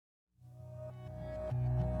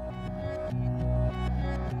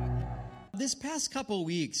This past couple of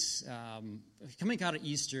weeks, coming out of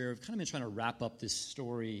Easter, I've kind of been trying to wrap up this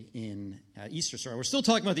story in Easter story. We're still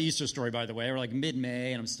talking about the Easter story, by the way. We're like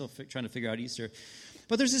mid-May, and I'm still trying to figure out Easter.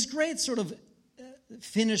 But there's this great sort of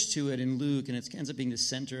finish to it in Luke, and it ends up being the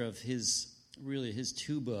center of his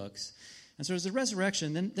two books. And so there's the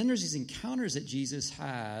resurrection. Then there's these encounters that Jesus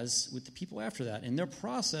has with the people after that, and their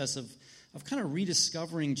process of kind of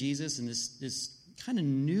rediscovering Jesus and this kind of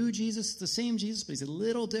new Jesus, the same Jesus, but he's a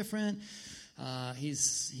little different.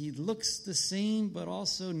 He looks the same, but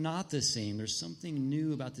also not the same. There's something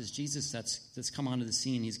new about this Jesus that's come onto the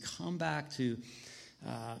scene. He's come back to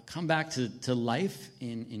life,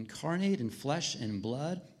 incarnate in flesh and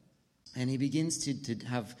blood, and he begins to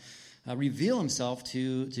have reveal himself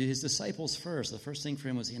to his disciples first. The first thing for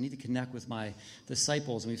him was, I need to connect with my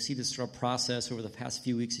disciples, and we've seen this sort of process over the past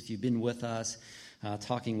few weeks. If you've been with us,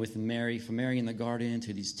 talking with Mary, from Mary in the garden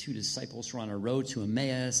to these two disciples who are on a road to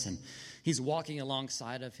Emmaus, and he's walking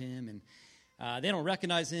alongside of him, and they don't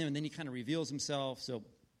recognize him, and then he kind of reveals himself. So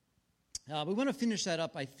we want to finish that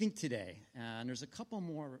up, I think, today. And there's a couple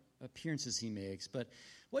more appearances he makes. But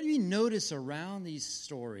what do you notice around these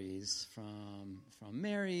stories from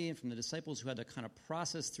Mary and from the disciples who had to kind of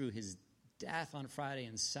process through his death on Friday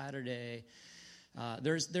and Saturday?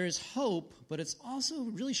 There's hope, but it's also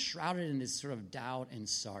really shrouded in this sort of doubt and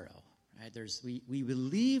sorrow. Right? We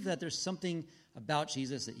believe that there's something about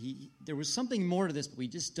Jesus, that there was something more to this, but we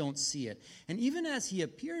just don't see it. And even as he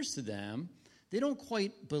appears to them, they don't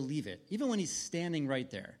quite believe it. Even when he's standing right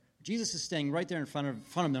there. Jesus is standing right there in front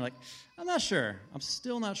of them. They're like, I'm not sure. I'm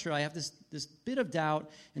still not sure. I have this bit of doubt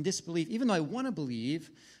and disbelief. Even though I want to believe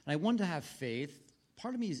and I want to have faith,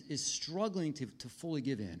 part of me is struggling to fully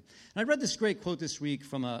give in. And I read this great quote this week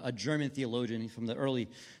from a German theologian from the early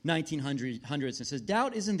 1900s. It says,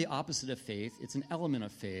 doubt isn't the opposite of faith. It's an element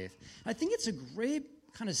of faith. I think it's a great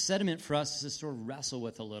kind of sediment for us to sort of wrestle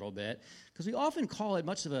with a little bit, because we often call it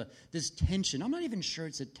much of this tension. I'm not even sure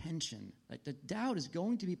it's a tension. Like, the doubt is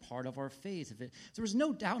going to be part of our faith. If there was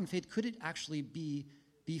no doubt in faith, could it actually be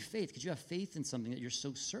faith? Could you have faith in something that you're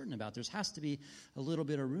so certain about? There has to be a little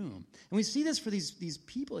bit of room. And we see this for these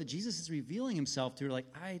people that Jesus is revealing himself to. Like,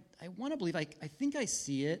 I want to believe. I think I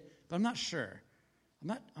see it, but I'm not sure.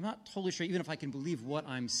 I'm not totally sure, even if I can believe what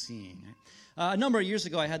I'm seeing. A number of years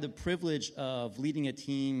ago, I had the privilege of leading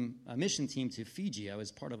a mission team to Fiji. I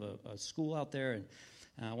was part of a school out there,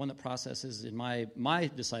 and one of the processes in my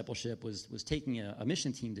discipleship was taking a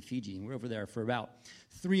mission team to Fiji, and we were over there for about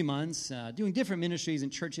 3 months, doing different ministries in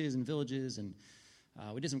churches and villages, and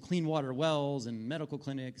we did some clean water wells and medical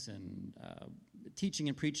clinics and teaching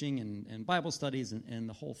and preaching and Bible studies and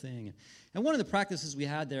the whole thing. And one of the practices we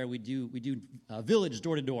had there, we do village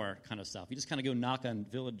door-to-door kind of stuff. You just kind of go knock on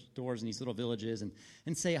village doors in these little villages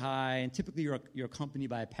and say hi. And typically you're accompanied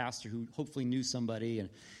by a pastor who hopefully knew somebody. And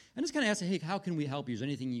just kind of ask, hey, how can we help you? Is there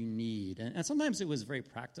anything you need? And sometimes it was very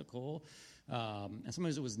practical. And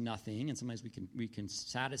sometimes it was nothing, and sometimes we can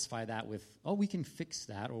satisfy that with, oh, we can fix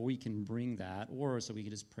that, or we can bring that, or so we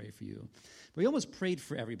can just pray for you. But we almost prayed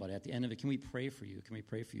for everybody at the end of it. Can we pray for you? Can we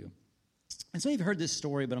pray for you? And so you've heard this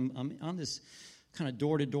story, but I'm on this kind of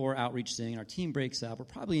door-to-door outreach thing, and our team breaks up. We're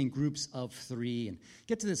probably in groups of 3, and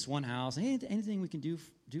get to this one house. Hey, anything we can do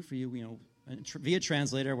for you? You know, via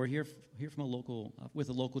translator. We're here from with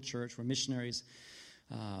a local church. We're missionaries.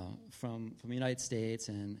 From the United States,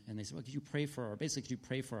 and they said, well, could you pray for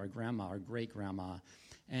our grandma, our great-grandma?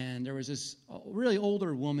 And there was this really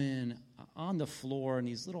older woman on the floor in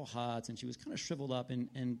these little huts, and she was kind of shriveled up,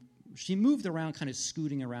 and she moved around, kind of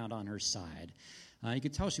scooting around on her side. You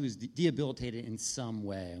could tell she was debilitated in some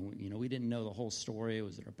way. You know, we didn't know the whole story.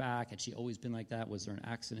 Was it her back? Had she always been like that? Was there an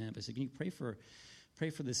accident? But I said, can you pray for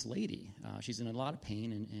this lady? She's in a lot of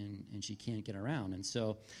pain, and she can't get around. And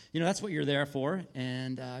so, that's what you're there for.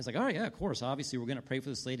 And I was like, all right, yeah, of course. Obviously, we're going to pray for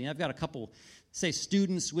this lady. And I've got a couple,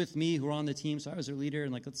 students with me who are on the team. So I was their leader,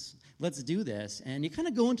 and let's do this. And you kind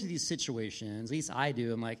of go into these situations, at least I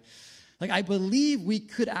do. I'm like I believe we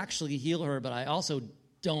could actually heal her, but I also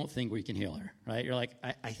don't think we can heal her, right? You're like,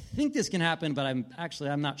 I think this can happen, but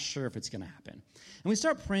I'm not sure if it's going to happen. And we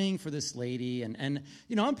start praying for this lady, and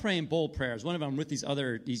I'm praying bold prayers. One of them, I'm with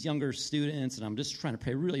these younger students, and I'm just trying to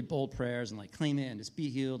pray really bold prayers and claim it and just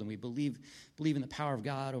be healed, and we believe in the power of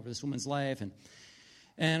God over this woman's life.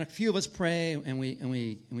 And a few of us pray, and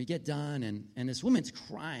we get done, and this woman's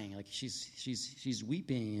crying, like she's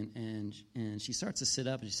weeping, and she starts to sit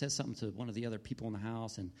up, and she says something to one of the other people in the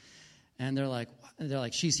house, and they're like,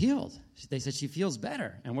 she's healed. They said she feels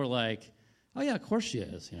better, and we're like, oh, yeah, of course she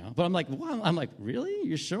is, But I'm like, wow. I'm like, really?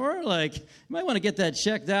 You sure? Like, you might want to get that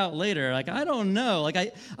checked out later. Like, I don't know.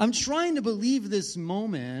 Like, I'm trying to believe this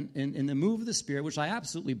moment in the move of the Spirit, which I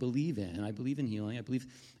absolutely believe in. I believe in healing. I believe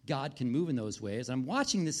God can move in those ways. I'm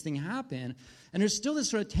watching this thing happen, and there's still this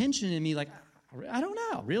sort of tension in me, like, I don't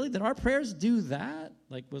know, really? Did our prayers do that?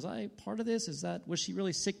 Like, was I part of this? Was she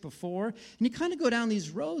really sick before? And you kind of go down these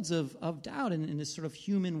roads of doubt in this sort of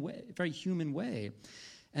human way, very human way.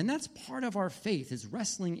 And that's part of our faith, is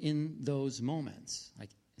wrestling in those moments.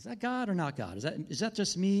 Like, is that God or not God? Is that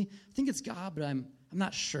just me? I think it's God, but I'm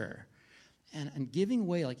not sure. And giving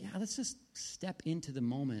way, like, yeah, let's just step into the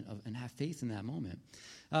moment and have faith in that moment.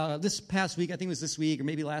 This past week, I think it was this week or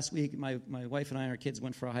maybe last week, my wife and I and our kids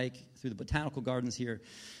went for a hike through the botanical gardens here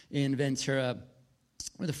in Ventura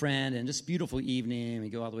with a friend, and just beautiful evening. We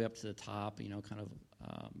go all the way up to the top, kind of,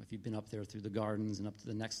 if you've been up there through the gardens and up to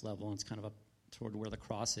the next level, and it's kind of up toward where the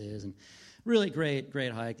cross is, and really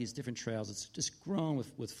great hike, these different trails. It's just grown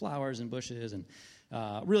with flowers and bushes, and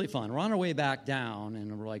really fun. We're on our way back down,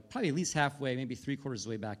 and we're like probably at least halfway, maybe 3/4 of the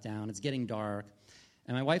way back down. It's getting dark,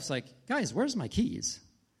 and my wife's like, guys, where's my keys?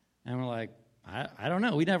 And we're like, I don't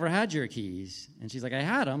know. We never had your keys. And she's like, I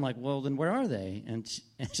had them. I'm like, well, then where are they? And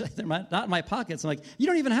she's like, they're not in my pockets. I'm like, you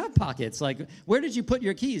don't even have pockets. Like, where did you put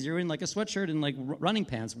your keys? You're in like a sweatshirt and like running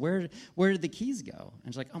pants. Where did the keys go?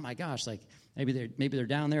 And she's like, oh my gosh, like maybe they're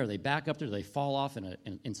down there, or they back up there, or they fall off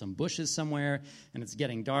in some bushes somewhere, and it's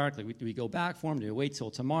getting dark. Like, do we go back for them? Do we wait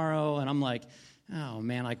till tomorrow? And I'm like, oh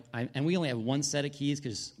man, and we only have one set of keys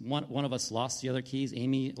because one of us lost the other keys.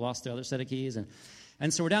 Amy lost the other set of keys,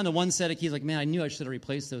 and so we're down to one set of keys. Like, man, I knew I should have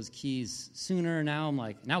replaced those keys sooner. Now I'm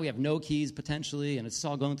like, now we have no keys potentially, and it's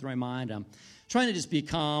all going through my mind. I'm trying to just be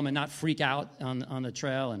calm and not freak out on the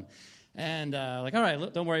trail. And like, all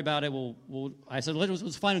right, don't worry about it. I said,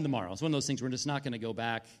 let's find them tomorrow. It's one of those things we're just not going to go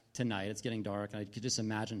back tonight. It's getting dark, and I could just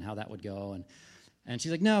imagine how that would go. And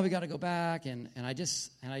she's like, no, we got to go back. And I just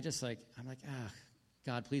like, I'm like,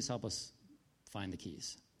 God, please help us find the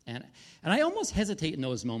keys. And I almost hesitate in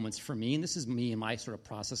those moments for me, and this is me and my sort of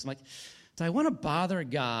process. I'm like, do I want to bother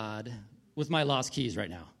God with my lost keys right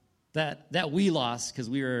now? That we lost because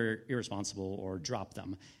we were irresponsible or dropped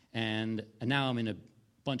them. And now I'm in a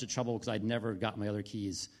bunch of trouble because I'd never got my other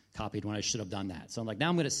keys copied when I should have done that. So I'm like, now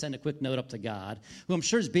I'm going to send a quick note up to God, who I'm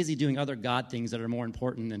sure is busy doing other God things that are more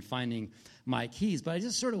important than finding my keys. But I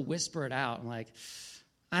just sort of whisper it out. I'm like,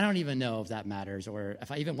 I don't even know if that matters or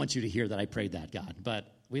if I even want you to hear that I prayed that, God. But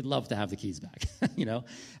we'd love to have the keys back,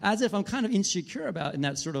 as if I'm kind of insecure about in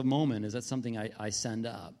that sort of moment. Is that something I send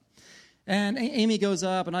up? And Amy goes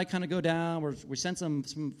up, and I kind of go down. We sent some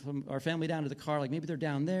from our family down to the car, like maybe they're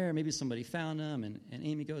down there, maybe somebody found them. And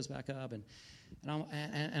Amy goes back up, and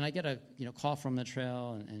I get a call from the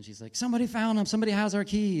trail, and she's like, somebody found them. Somebody has our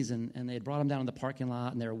keys, and they had brought them down in the parking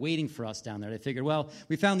lot, and they were waiting for us down there. They figured, well,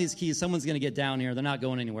 we found these keys. Someone's going to get down here. They're not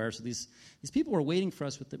going anywhere. So these people were waiting for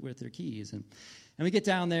us with their keys, and we get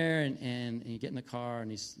down there, and you get in the car,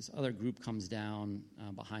 and this other group comes down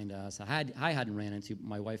behind us. I hadn't ran into,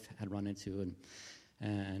 my wife had run into,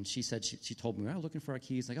 and she said, she told me, we're looking for our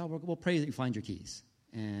keys. Like, oh, we'll pray that you find your keys.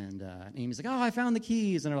 And Amy's like, oh, I found the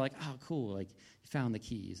keys. And they're like, oh, cool, like, you found the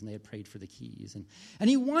keys. And they had prayed for the keys. And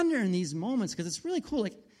you wonder in these moments, because it's really cool,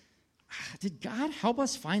 like, did God help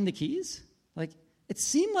us find the keys? Like, it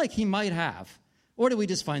seemed like he might have. Or did we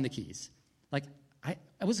just find the keys? Like,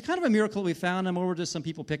 it was kind of a miracle we found them, or just some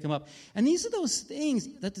people pick them up. And these are those things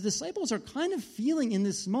that the disciples are kind of feeling in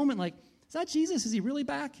this moment, like, is that Jesus? Is he really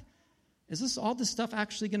back? Is this all this stuff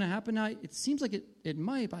actually going to happen now? It seems like it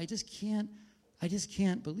might, but I just can't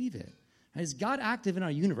believe it. Is God active in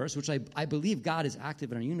our universe, which I believe God is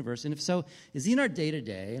active in our universe? And if so, is he in our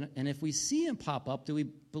day-to-day? And if we see him pop up, do we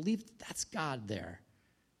believe that's God there?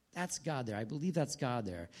 That's God there. I believe that's God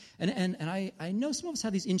there. And I know some of us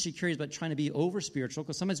have these insecurities about trying to be over-spiritual,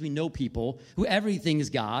 because sometimes we know people who everything is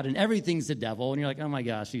God and everything's the devil, and you're like, oh my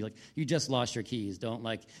gosh, you just lost your keys. Don't,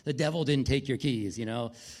 like, the devil didn't take your keys,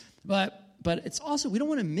 But it's also, we don't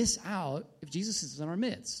want to miss out if Jesus is in our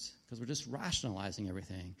midst, because we're just rationalizing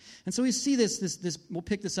everything. And so we see this. We'll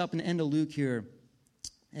pick this up in the end of Luke here.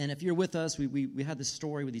 And if you're with us, we had this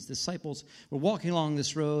story with these disciples. We're walking along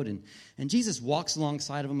this road, and Jesus walks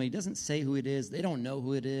alongside of them. And he doesn't say who it is. They don't know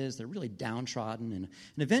who it is. They're really downtrodden. And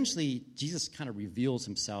eventually, Jesus kind of reveals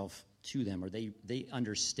himself to them, or they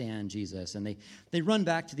understand Jesus. And they run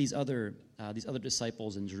back to these other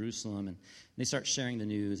disciples in Jerusalem, and they start sharing the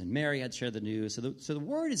news. And Mary had shared the news. So the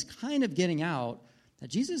word is kind of getting out that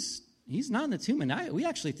Jesus, he's not in the tomb. And we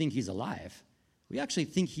actually think he's alive. We actually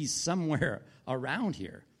think he's somewhere around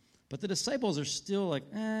here. But the disciples are still like,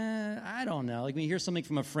 I don't know. Like when you hear something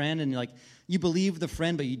from a friend and you believe the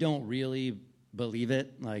friend, but you don't really believe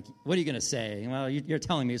it. Like, what are you going to say? Well, you're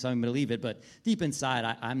telling me, so I'm going to believe it. But deep inside,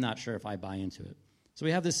 I'm not sure if I buy into it. So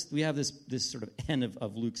we have this sort of end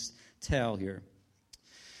of Luke's tale here.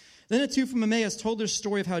 Then the two from Emmaus told their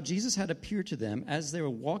story of how Jesus had appeared to them as they were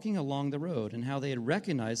walking along the road and how they had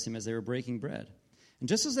recognized him as they were breaking bread. And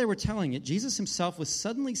just as they were telling it, Jesus himself was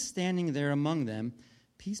suddenly standing there among them.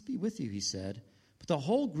 "Peace be with you," he said. But the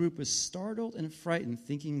whole group was startled and frightened,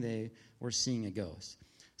 thinking they were seeing a ghost.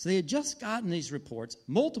 So they had just gotten these reports,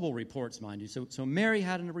 multiple reports, mind you. So Mary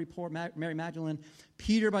had a report, Mary Magdalene.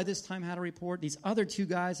 Peter, by this time, had a report. These other two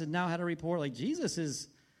guys had now had a report. Like,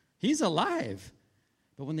 he's alive.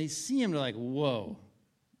 But when they see him, they're like, whoa,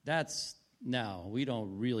 no, we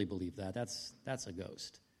don't really believe that. That's a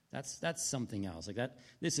ghost. That's something else. Like that.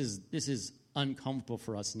 This is uncomfortable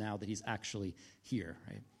for us now that he's actually here,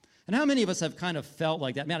 right? And how many of us have kind of felt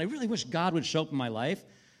like that? Man, I really wish God would show up in my life.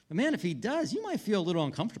 But man, if he does, you might feel a little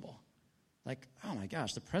uncomfortable. Like, oh my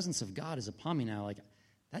gosh, the presence of God is upon me now. Like,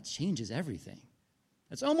 that changes everything.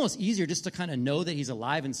 It's almost easier just to kind of know that he's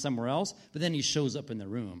alive and somewhere else, but then he shows up in the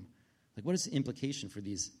room. Like, what is the implication for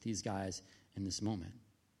these guys in this moment?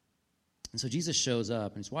 And so Jesus shows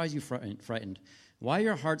up, and says, "Why are you frightened? Why are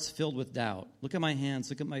your hearts filled with doubt? Look at my hands,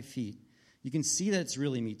 look at my feet. You can see that it's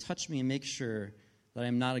really me. Touch me and make sure that I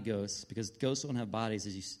am not a ghost, because ghosts don't have bodies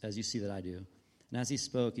as you see that I do." And as he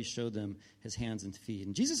spoke, he showed them his hands and feet.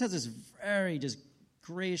 And Jesus has this very just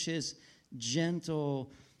gracious,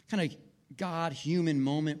 gentle, kind of God-human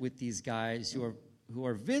moment with these guys who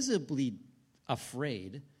are visibly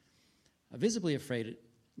afraid,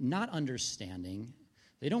 not understanding.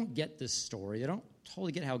 They don't get this story. They don't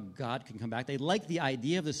totally get how God can come back. They like the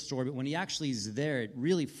idea of the story, but when he actually is there, it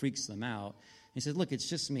really freaks them out. He said, "Look, it's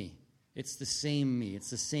just me. It's the same me. It's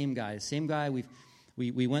the same guy. The same guy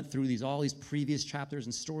we went through all these previous chapters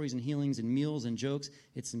and stories and healings and meals and jokes.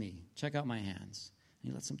 It's me. Check out my hands." And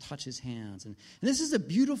he lets them touch his hands. And this is a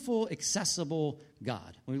beautiful, accessible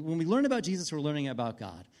God. When we learn about Jesus, we're learning about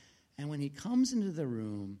God. And when he comes into the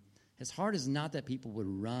room, his heart is not that people would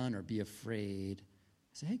run or be afraid.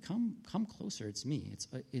 Say, "Hey, come closer. It's me.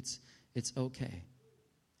 It's okay.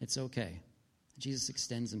 It's okay." Jesus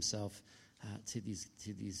extends himself to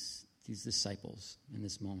these disciples in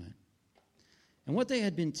this moment. And what they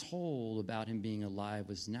had been told about him being alive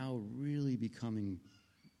was now really becoming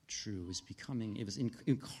true. It was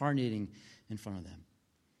incarnating in front of them.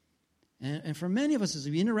 And for many of us, as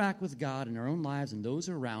we interact with God in our own lives and those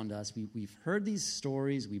around us, we've heard these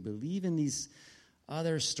stories. We believe in these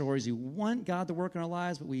other stories. We want God to work in our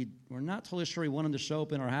lives, but we're not totally sure we want him to show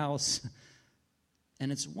up in our house.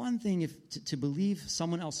 And it's one thing to believe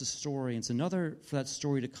someone else's story, and it's another for that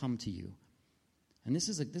story to come to you. And this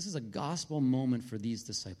is a gospel moment for these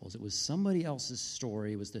disciples. It was somebody else's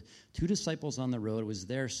story. It was the two disciples on the road. It was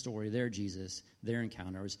their story, their Jesus, their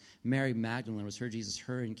encounter. It was Mary Magdalene. It was her Jesus,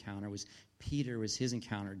 her encounter. It was Peter, it was his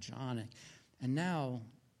encounter, John. And now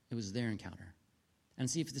it was their encounter. And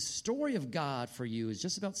see, if the story of God for you is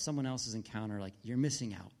just about someone else's encounter, like, you're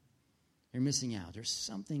missing out. You're missing out. There's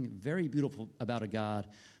something very beautiful about a God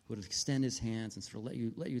who would extend his hands and sort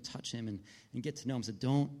of let you touch him and get to know him. So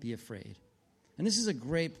don't be afraid. And this is a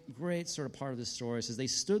great, great sort of part of the story. It says, they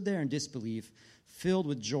stood there in disbelief, filled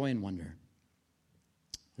with joy and wonder.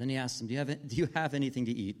 Then he asked them, do you have anything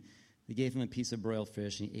to eat? They gave him a piece of broiled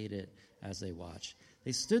fish, and he ate it as they watched.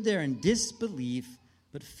 They stood there in disbelief,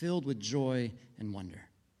 but filled with joy and wonder.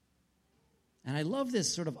 And I love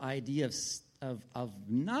this sort of idea of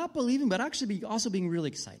not believing, but actually also being really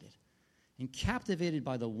excited and captivated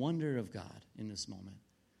by the wonder of God in this moment.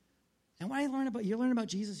 And what you learn about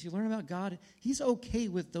Jesus, you learn about God, he's okay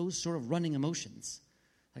with those sort of running emotions.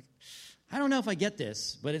 Like, I don't know if I get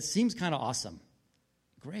this, but it seems kind of awesome.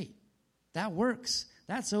 Great. That works.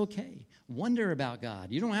 That's okay. Wonder about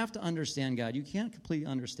God. You don't have to understand God. You can't completely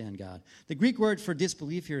understand God. The Greek word for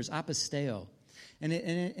disbelief here is apisteo.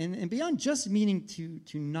 And beyond just meaning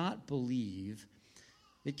to not believe,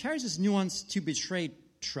 it carries this nuance to betray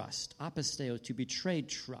trust. Apisteo, to betray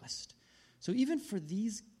trust. So even for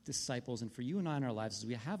these disciples and for you and I in our lives,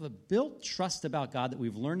 we have a built trust about God that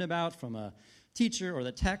we've learned about from a teacher or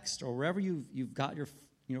the text or wherever you've got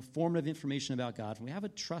your formative information about God. And we have a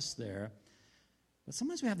trust there. But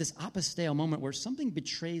sometimes we have this apisteo moment where something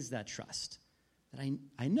betrays that trust. That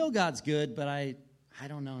I know God's good, but I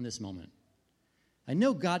don't know in this moment. I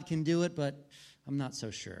know God can do it, but I'm not so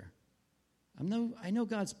sure. I know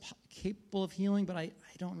God's capable of healing, but I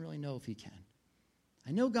don't really know if he can.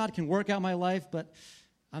 I know God can work out my life, but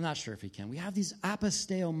I'm not sure if he can. We have these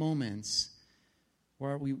apisteo moments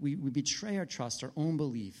where we betray our trust, our own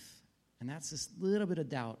belief. And that's this little bit of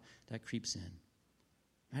doubt that creeps in.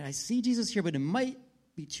 Right? I see Jesus here, but it might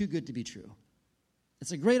be too good to be true.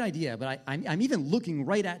 It's a great idea, but I'm even looking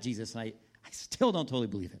right at Jesus, and I still don't totally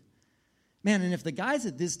believe it. Man, and if the guys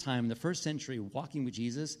at this time, the first century, walking with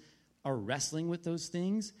Jesus, are wrestling with those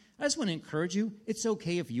things, I just want to encourage you, it's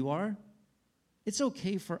okay if you are. It's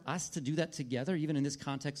okay for us to do that together, even in this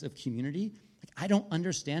context of community. Like, I don't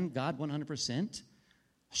understand God 100%.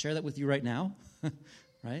 I'll share that with you right now,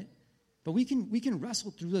 right? But we can wrestle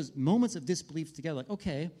through those moments of disbelief together. Like,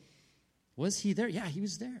 okay, was he there? Yeah, he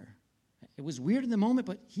was there. It was weird in the moment,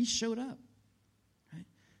 but he showed up. Right?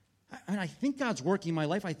 I think God's working in my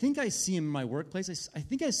life. I think I see him in my workplace. I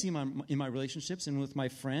think I see him in my relationships and with my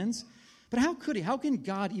friends. But how could he? How can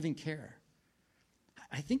God even care?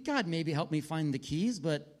 I think God maybe helped me find the keys,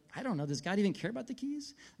 but I don't know. Does God even care about the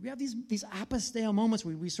keys? We have these apostale moments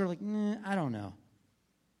where we sort of like, I don't know.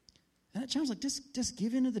 And that challenge, like, just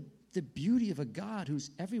give into the beauty of a God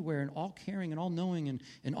who's everywhere and all caring and all knowing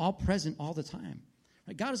and all present all the time.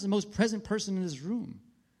 Right? God is the most present person in this room.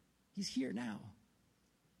 He's here now.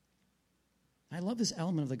 I love this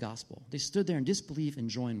element of the gospel. They stood there in disbelief and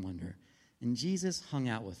joy and wonder, and Jesus hung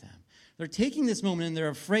out with them. They're taking this moment and they're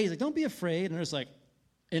afraid. Like, don't be afraid. And they're just like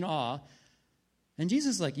in awe. And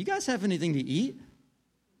Jesus is like, you guys have anything to eat?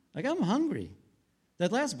 Like, I'm hungry.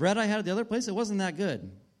 That last bread I had at the other place, it wasn't that good.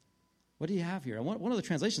 What do you have here? One of the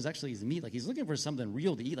translations actually is meat. Like, he's looking for something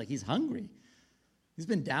real to eat. Like, he's hungry. He's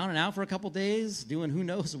been down and out for a couple days, doing who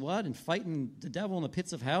knows what, and fighting the devil in the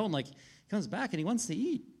pits of hell. And, like, he comes back and he wants to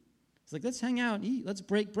eat. He's like, let's hang out and eat. Let's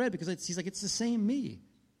break bread, because he's like, it's the same me.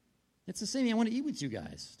 It's the same me. I want to eat with you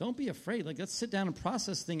guys. Don't be afraid. Like, let's sit down and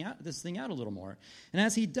process this thing out a little more. And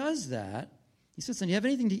as he does that, he sits down. You have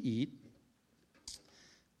anything to eat?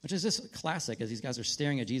 Which is just classic, as these guys are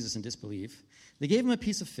staring at Jesus in disbelief. They gave him a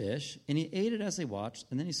piece of fish, and he ate it as they watched.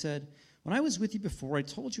 And then he said, when I was with you before, I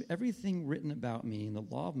told you everything written about me in the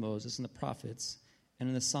law of Moses and the prophets and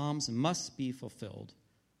in the Psalms must be fulfilled.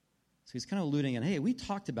 So he's kind of alluding at, hey, we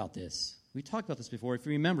talked about this. We talked about this before. If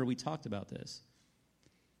you remember, we talked about this.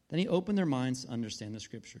 Then he opened their minds to understand the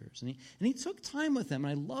scriptures. And he took time with them.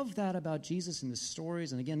 And I love that about Jesus in the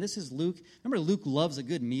stories. And again, this is Luke. Remember, Luke loves a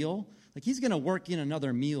good meal. Like, he's going to work in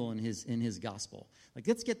another meal in his gospel. Like,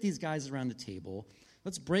 let's get these guys around the table.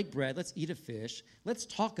 Let's break bread. Let's eat a fish. Let's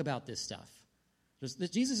talk about this stuff.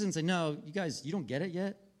 Jesus didn't say, no, you guys, you don't get it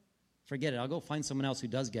yet? Forget it. I'll go find someone else who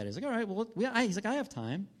does get it. He's like, all right, well, he's like, I have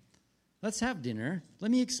time. Let's have dinner.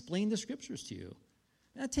 Let me explain the scriptures to you.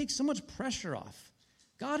 And that takes so much pressure off.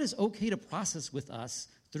 God is okay to process with us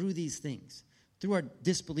through these things, through our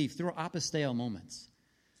disbelief, through our apostale moments.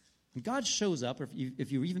 When God shows up, or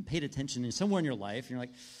if you even paid attention in somewhere in your life, and you're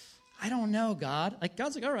like, I don't know, God. Like,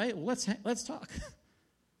 God's like, all right, well, let's talk.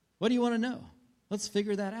 What do you want to know? Let's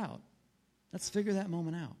figure that out. Let's figure that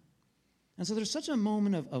moment out. And so there's such a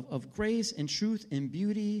moment of grace and truth and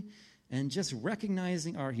beauty and just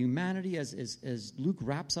recognizing our humanity as Luke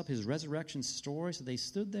wraps up his resurrection story. So they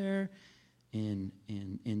stood there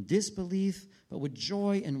in disbelief, but with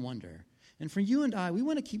joy and wonder. And for you and I, we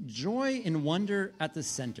want to keep joy and wonder at the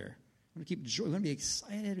center. We want to keep joy. We want to be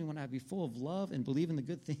excited. We want to be full of love and believe in the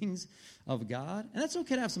good things of God. And that's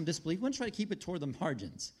okay to have some disbelief. We want to try to keep it toward the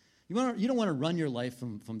margins. You don't want to run your life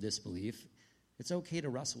from disbelief. It's okay to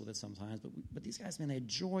wrestle with it sometimes. But these guys, man, they had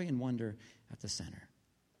joy and wonder at the center.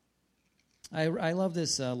 I love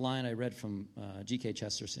this line I read from G.K.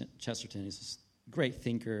 Chesterton. He's a great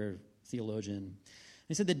thinker, theologian.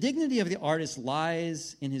 He said, the dignity of the artist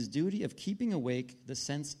lies in his duty of keeping awake the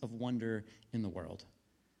sense of wonder in the world.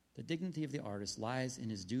 The dignity of the artist lies in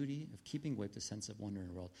his duty of keeping awake the sense of wonder in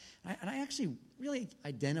the world. And I actually really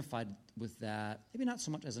identified with that, maybe not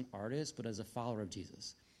so much as an artist, but as a follower of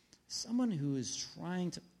Jesus. Someone who is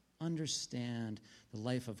trying to understand the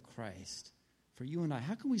life of Christ. For you and I,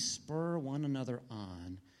 how can we spur one another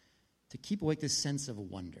on to keep awake this sense of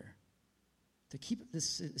wonder? To keep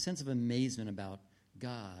this sense of amazement about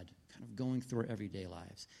God kind of going through our everyday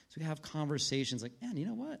lives. So we have conversations like, man, you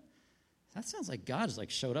know what? That sounds like God has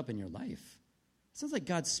showed up in your life. It sounds like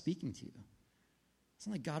God's speaking to you. It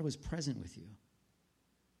sounds like God was present with you.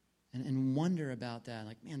 And wonder about that.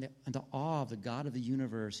 Like, man, the awe of the God of the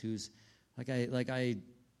universe who's, like I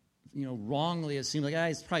wrongly assumed,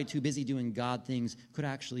 he's probably too busy doing God things, could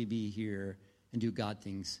actually be here and do God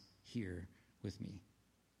things here with me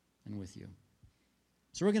and with you.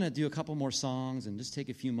 So we're going to do a couple more songs and just take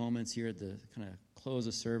a few moments here to kind of close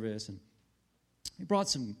the service. And we brought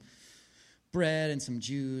some bread and some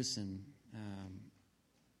juice, and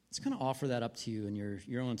let's kind of offer that up to you in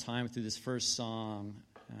your own time through this first song.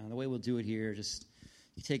 The way we'll do it here, just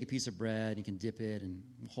you take a piece of bread, you can dip it and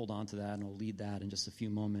hold on to that, and I'll lead that in just a few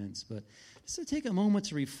moments. But just to take a moment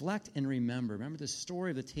to reflect and remember. Remember the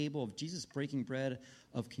story of the table of Jesus breaking bread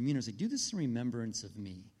of communion. It's like, do this in remembrance of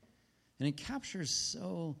me. And it captures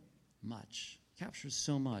so much.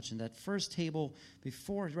 And that first table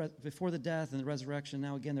before the death and the resurrection,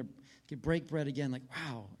 now again, they break bread again. Like,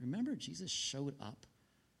 wow, remember Jesus showed up?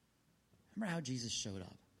 Remember how Jesus showed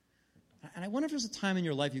up? And I wonder if there's a time in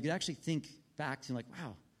your life you could actually think back to, like,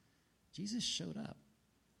 wow, Jesus showed up.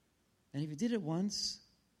 And if you did it once,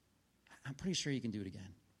 I'm pretty sure you can do it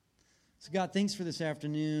again. So God, thanks for this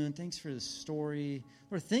afternoon. Thanks for this story.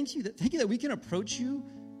 Lord, thank you that we can approach you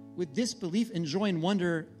with this belief and joy and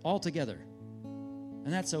wonder all together.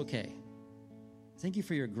 And that's okay. Thank you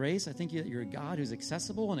for your grace. I thank you that you're a God who's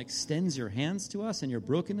accessible and extends your hands to us and your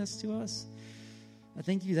brokenness to us. I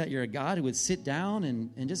thank you that you're a God who would sit down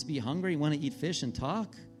and just be hungry, want to eat fish and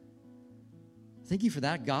talk. Thank you for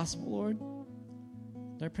that gospel, Lord.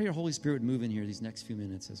 I pray your Holy Spirit would move in here these next few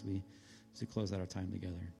minutes as we close out our time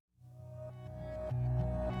together.